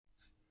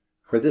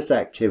For this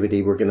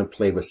activity, we're going to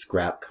play with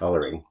scrap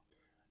coloring.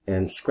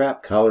 And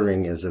scrap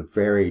coloring is a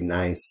very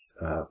nice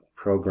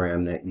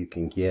program that you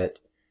can get.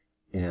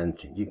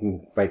 And you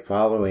can, by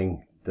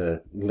following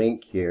the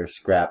link here,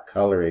 scrap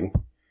coloring,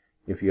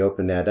 if you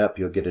open that up,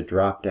 you'll get a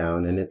drop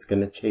down and it's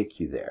going to take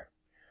you there.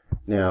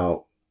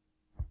 Now,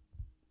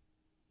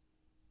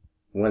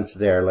 once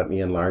there, let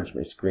me enlarge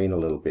my screen a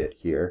little bit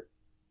here.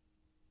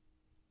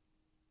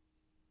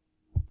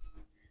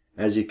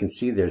 As you can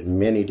see, there's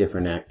many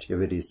different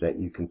activities that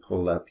you can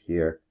pull up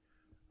here.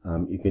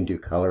 You can do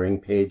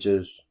coloring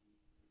pages,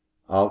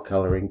 all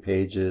coloring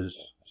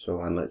pages, so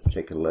on. Let's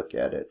take a look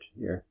at it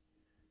here.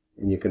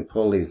 And you can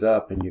pull these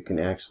up and you can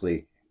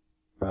actually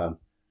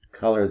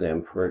color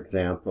them. For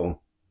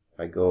example, if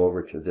I go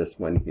over to this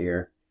one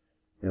here,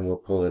 and we'll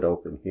pull it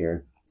open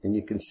here. And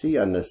you can see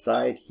on the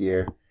side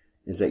here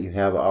is that you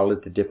have all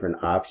of the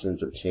different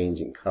options of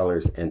changing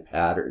colors and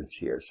patterns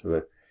here.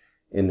 So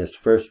in this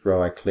first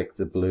row, I click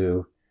the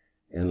blue,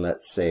 and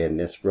let's say in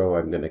this row,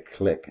 I'm going to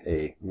click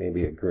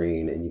maybe a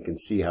green, and you can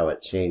see how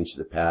it changed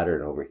the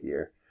pattern over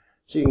here.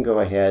 So you can go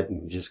ahead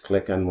and just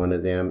click on one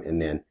of them, and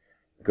then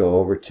go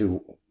over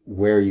to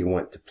where you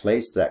want to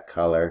place that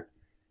color,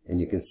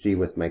 and you can see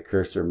with my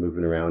cursor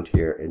moving around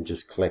here, and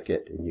just click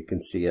it, and you can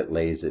see it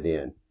lays it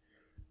in.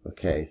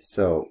 Okay,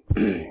 so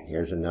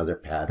here's another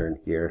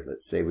pattern here.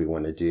 Let's say we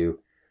want to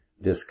do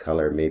this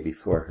color maybe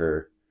for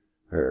her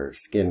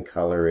skin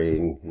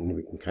coloring, and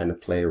we can kind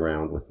of play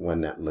around with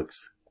one that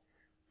looks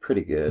pretty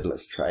good.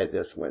 Let's try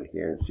this one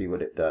here and see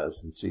what it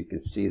does. And so you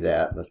can see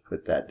that. Let's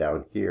put that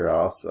down here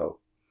also.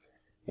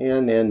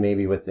 And then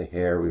maybe with the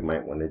hair, we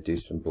might want to do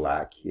some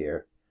black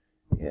here.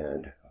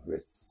 And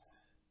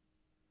let's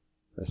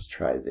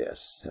try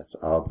this. That's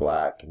all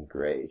black and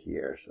gray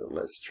here. So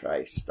let's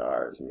try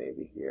stars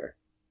maybe here.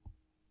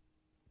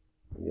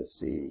 You'll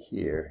see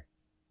here.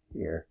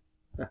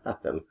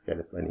 That looks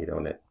kind of funny,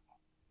 don't it?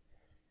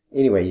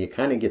 Anyway, you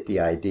kind of get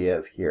the idea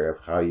of here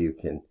of how you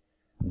can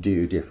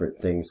do different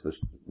things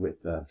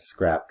with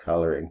scrap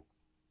coloring.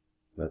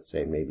 Let's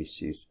say maybe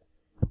she's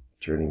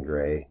turning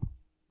gray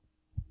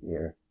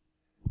here,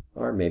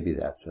 or maybe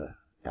that's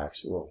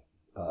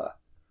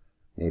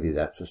maybe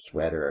that's a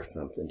sweater or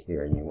something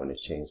here, and you want to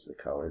change the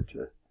color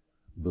to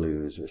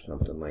blues or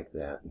something like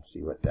that, and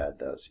see what that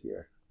does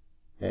here.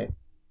 Okay.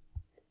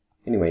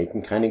 Anyway, you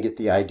can kind of get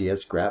the idea of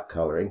scrap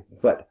coloring,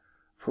 but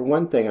for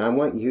one thing, I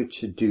want you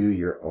to do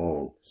your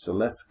own. So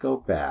let's go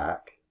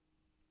back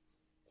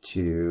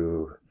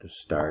to the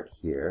start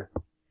here,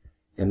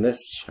 and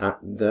let's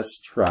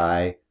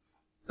try,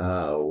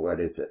 what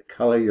is it?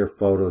 Color your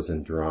photos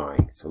and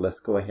drawing. So let's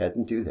go ahead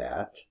and do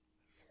that.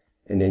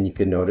 And then you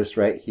can notice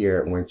right here,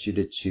 it wants you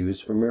to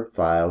choose from your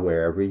file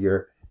wherever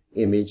your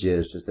image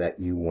is that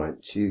you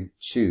want to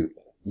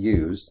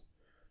use.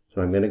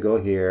 So I'm going to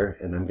go here,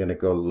 and I'm going to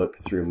go look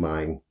through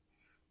mine.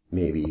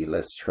 Maybe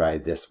let's try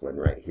this one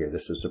right here.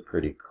 This is a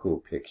pretty cool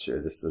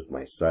picture. This is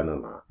my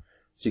son-in-law.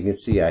 So you can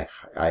see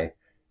I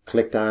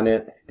clicked on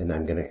it, and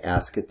I'm going to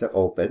ask it to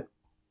open,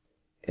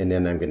 and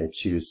then I'm going to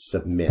choose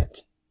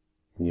submit,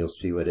 and you'll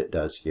see what it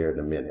does here in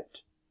a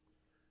minute.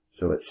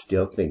 So it's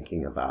still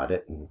thinking about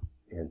it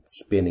and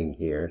spinning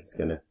here. It's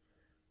going to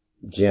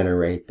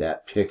generate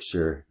that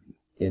picture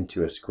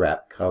into a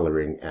scrap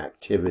coloring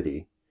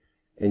activity,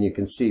 and you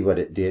can see what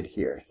it did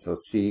here. So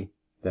see,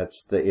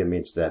 that's the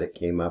image that it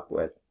came up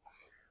with.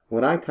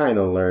 What I kind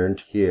of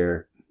learned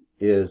here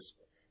is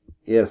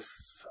if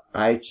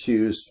I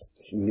choose,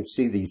 you can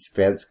see these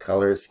fence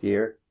colors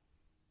here,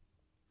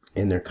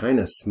 and they're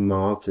kind of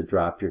small to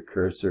drop your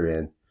cursor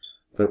in.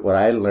 But what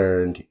I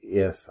learned,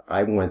 if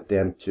I want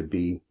them to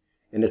be,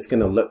 and it's going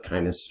to look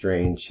kind of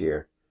strange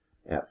here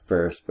at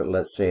first, but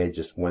let's say I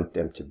just want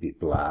them to be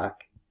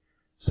black.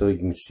 So you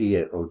can see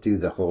it'll do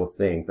the whole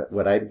thing. But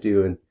what I'm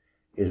doing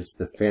is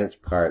the fence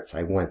parts,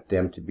 I want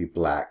them to be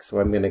black. So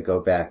I'm going to go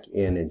back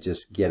in and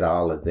just get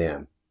all of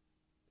them.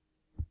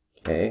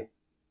 Okay.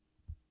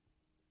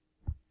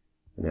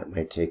 And that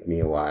might take me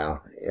a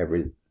while.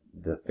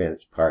 The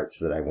fence parts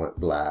that I want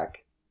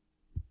black.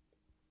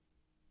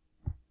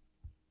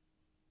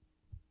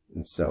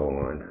 And so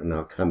on. And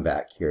I'll come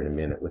back here in a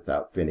minute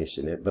without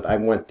finishing it. But I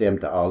want them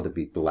to all to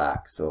be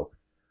black. So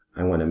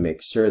I want to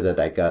make sure that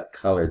I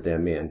colored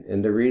them in.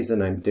 And the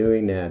reason I'm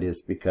doing that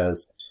is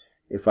because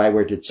if I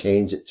were to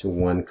change it to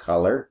one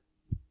color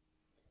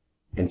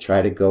and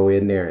try to go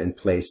in there and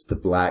place the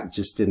black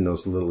just in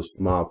those little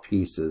small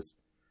pieces,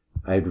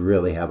 I'd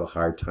really have a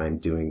hard time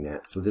doing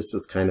that. So this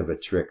is kind of a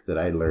trick that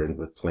I learned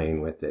with playing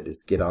with it,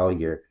 is get all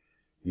your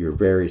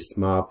very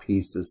small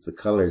pieces, the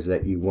colors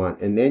that you want,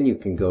 and then you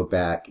can go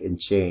back and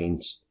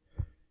change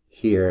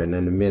here, and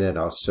in a minute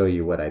I'll show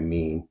you what I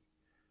mean.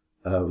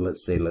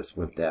 Let's say let's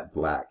want that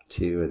black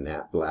too, and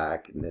that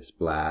black, and this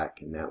black,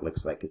 and that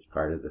looks like it's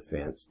part of the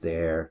fence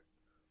there,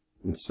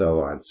 and so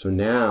on. So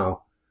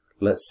now,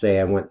 let's say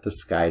I want the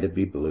sky to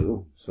be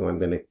blue, so I'm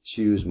going to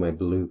choose my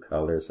blue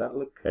colors. That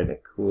look kind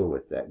of cool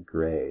with that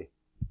gray.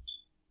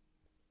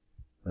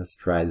 Let's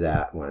try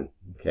that one,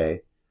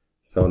 okay?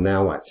 So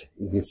now what?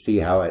 You can see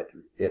how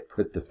it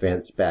put the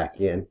fence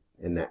back in,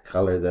 in that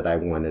color that I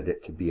wanted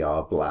it to be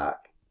all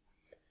black.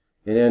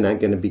 And then I'm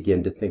going to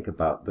begin to think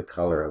about the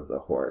color of the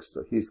horse.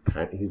 So he's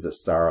a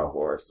sorrel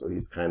horse, so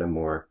he's kind of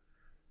more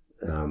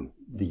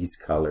these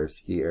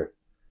colors here.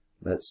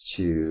 Let's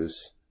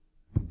choose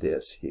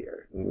this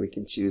here. And we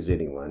can choose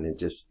anyone and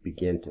just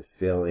begin to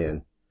fill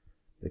in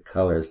the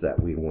colors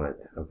that we want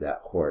of that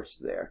horse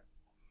there.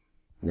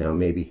 Now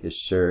maybe his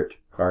shirt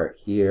part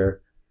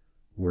here,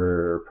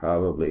 we're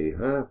probably,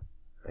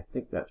 I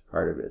think that's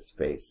part of his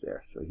face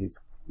there. So he's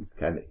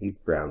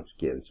brown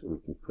skinned, so we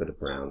can put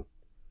a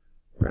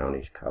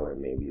brownish color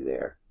maybe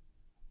there.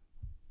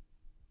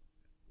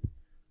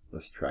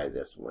 Let's try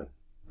this one.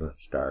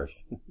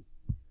 Stars.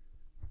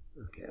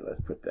 Okay,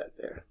 let's put that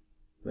there.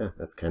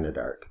 That's kind of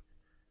dark.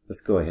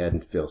 Let's go ahead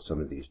and fill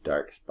some of these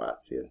dark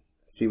spots in.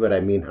 See what I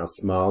mean, how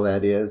small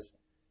that is?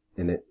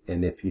 And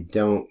if you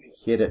don't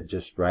hit it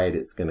just right,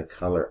 it's going to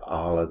color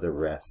all of the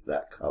rest of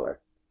that color.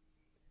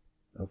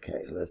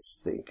 Okay, let's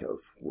think of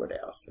what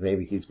else.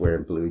 Maybe he's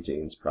wearing blue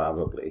jeans,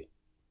 probably.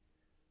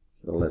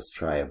 So let's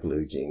try a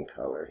blue jean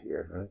color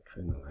here. I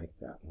kind of like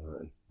that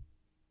one.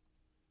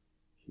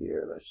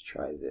 Here, let's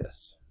try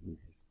this.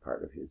 It's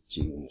part of his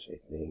jeans, I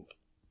think.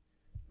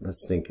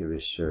 Let's think of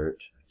his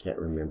shirt. I can't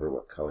remember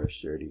what color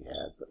shirt he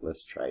had, but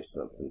let's try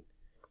something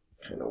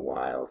kind of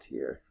wild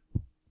here.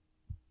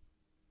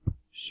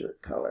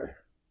 Shirt color.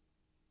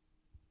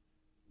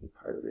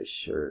 Part of his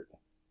shirt.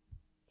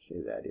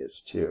 Say that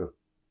is too.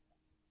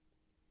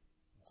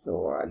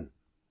 So on.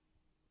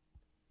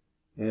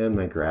 And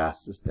my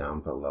grass is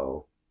down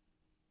below.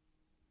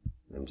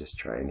 I'm just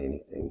trying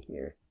anything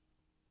here.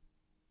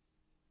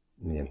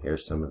 And then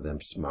here's some of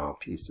them small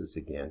pieces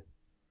again.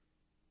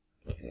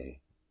 Okay.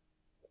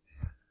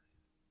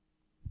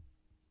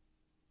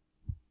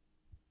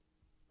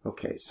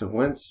 Okay, so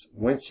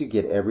once you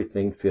get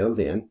everything filled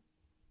in,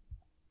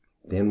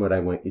 then what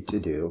I want you to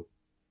do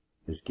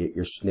is get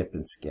your snip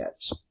and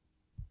sketch.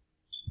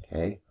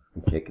 Okay,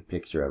 and take a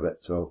picture of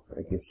it. So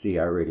I can see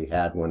I already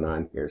had one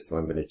on here, so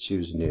I'm going to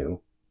choose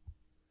new.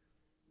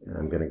 And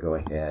I'm going to go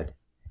ahead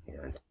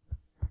and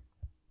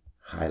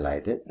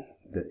highlight it,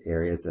 the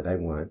areas that I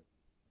want.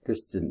 This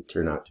didn't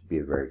turn out to be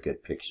a very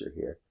good picture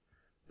here,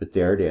 but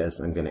there it is.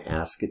 I'm going to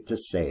ask it to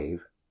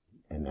save,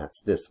 and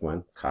that's this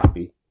one,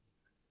 copy.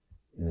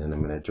 And then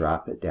I'm going to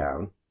drop it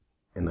down,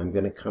 and I'm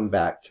going to come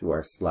back to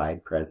our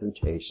slide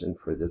presentation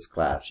for this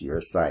class, your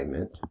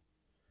assignment.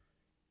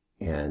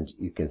 And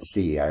you can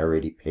see I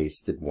already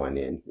pasted one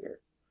in here.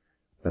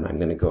 But I'm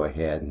going to go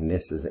ahead, and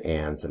this is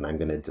Ann's, and I'm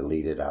going to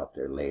delete it out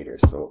there later.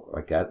 So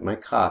I got my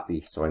copy,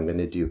 so I'm going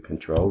to do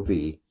Control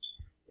V,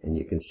 and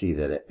you can see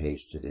that it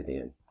pasted it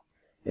in.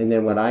 And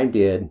then what I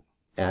did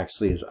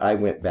actually is I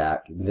went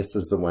back, and this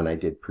is the one I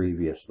did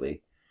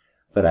previously,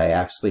 but I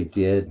actually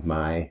did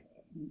my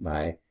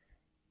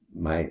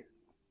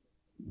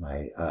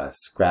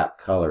scrap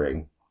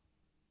coloring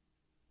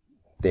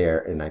there,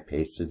 and I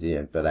pasted it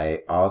in, but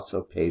I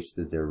also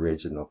pasted the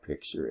original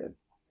picture in.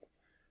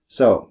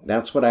 So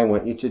that's what I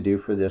want you to do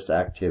for this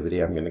activity.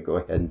 I'm going to go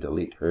ahead and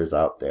delete hers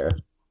out there.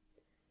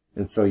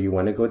 And so you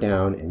want to go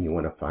down and you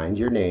want to find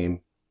your name.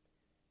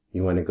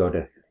 You want to go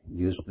to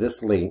use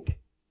this link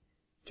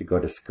to go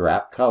to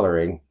scrap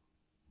coloring.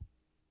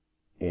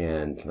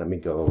 And let me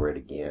go over it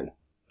again.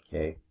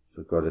 Okay,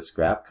 so go to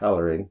scrap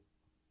coloring.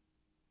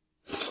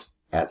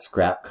 At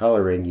scrap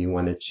coloring, you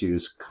want to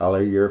choose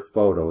color your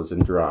photos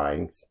and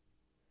drawings.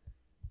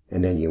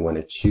 And then you want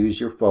to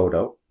choose your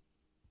photo.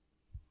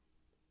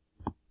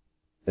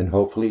 And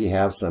hopefully you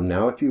have some.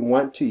 Now if you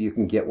want to, you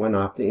can get one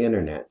off the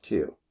internet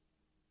too.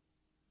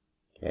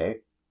 Okay?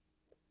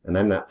 And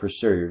I'm not for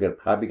sure. You're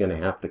probably going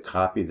to have to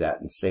copy that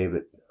and save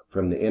it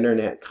from the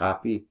internet,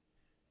 copy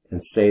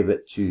and save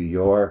it to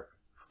your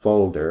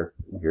folder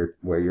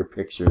where your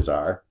pictures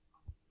are,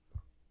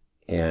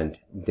 and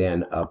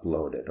then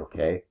upload it,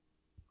 okay?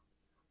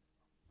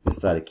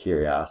 Just out of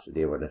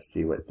curiosity, I want to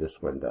see what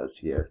this one does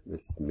here.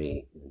 This is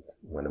me,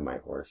 one of my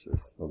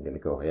horses. So I'm going to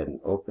go ahead and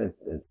open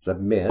and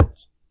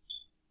submit.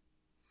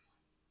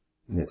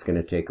 And it's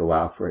going to take a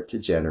while for it to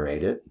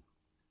generate it.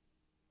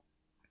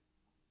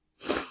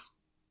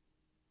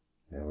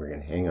 Now we're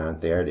going to hang on.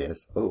 There it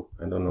is. Oh,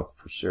 I don't know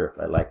for sure if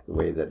I like the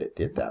way that it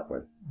did that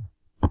one.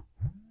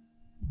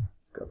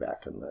 Let's go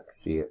back and look.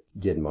 See, it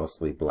did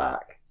mostly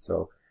black.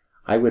 So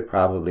I would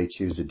probably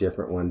choose a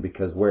different one,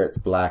 because where it's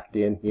blacked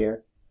in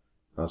here,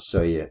 I'll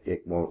show you,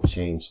 it won't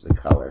change the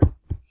color.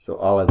 So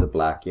all of the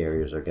black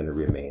areas are going to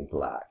remain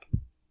black,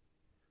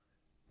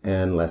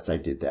 unless I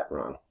did that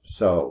wrong.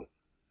 So,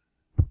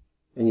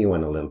 and you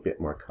want a little bit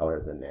more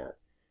color than that.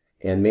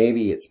 And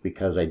maybe it's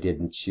because I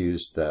didn't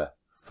choose the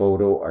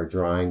photo or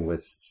drawing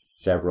with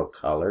several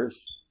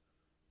colors,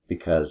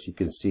 because you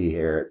can see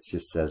here it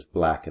just says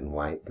black and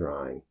white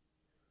drawing.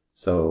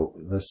 So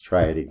let's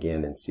try it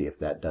again and see if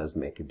that does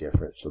make a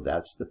difference. So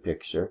that's the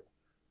picture.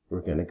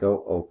 We're going to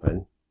go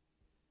open,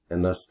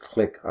 and let's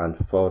click on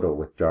photo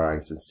with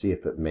drawings and see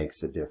if it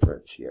makes a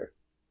difference here.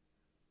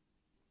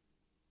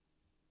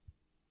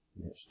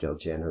 It's still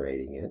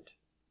generating it.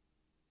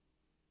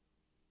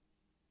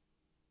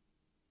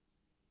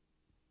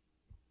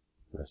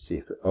 Let's see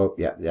if, oh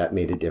yeah, that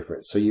made a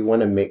difference. So you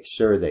want to make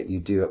sure that you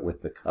do it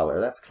with the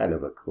color. That's kind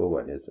of a cool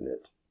one, isn't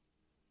it?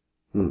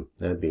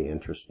 That'd be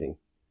interesting.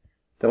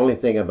 The only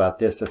thing about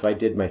this, if I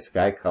did my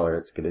sky color,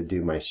 it's going to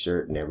do my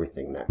shirt and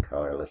everything that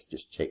color. Let's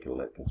just take a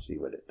look and see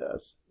what it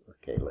does.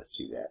 Okay, let's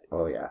see that.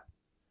 Oh yeah.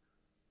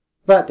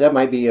 But that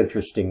might be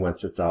interesting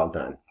once it's all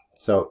done.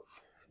 So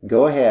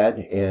go ahead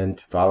and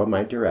follow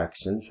my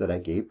directions that I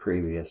gave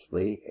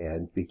previously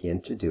and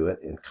begin to do it,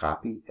 and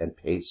copy and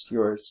paste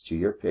yours to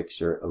your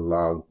picture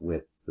along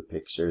with the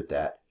picture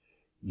that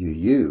you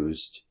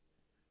used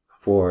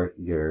for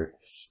your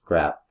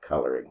scrap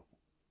coloring.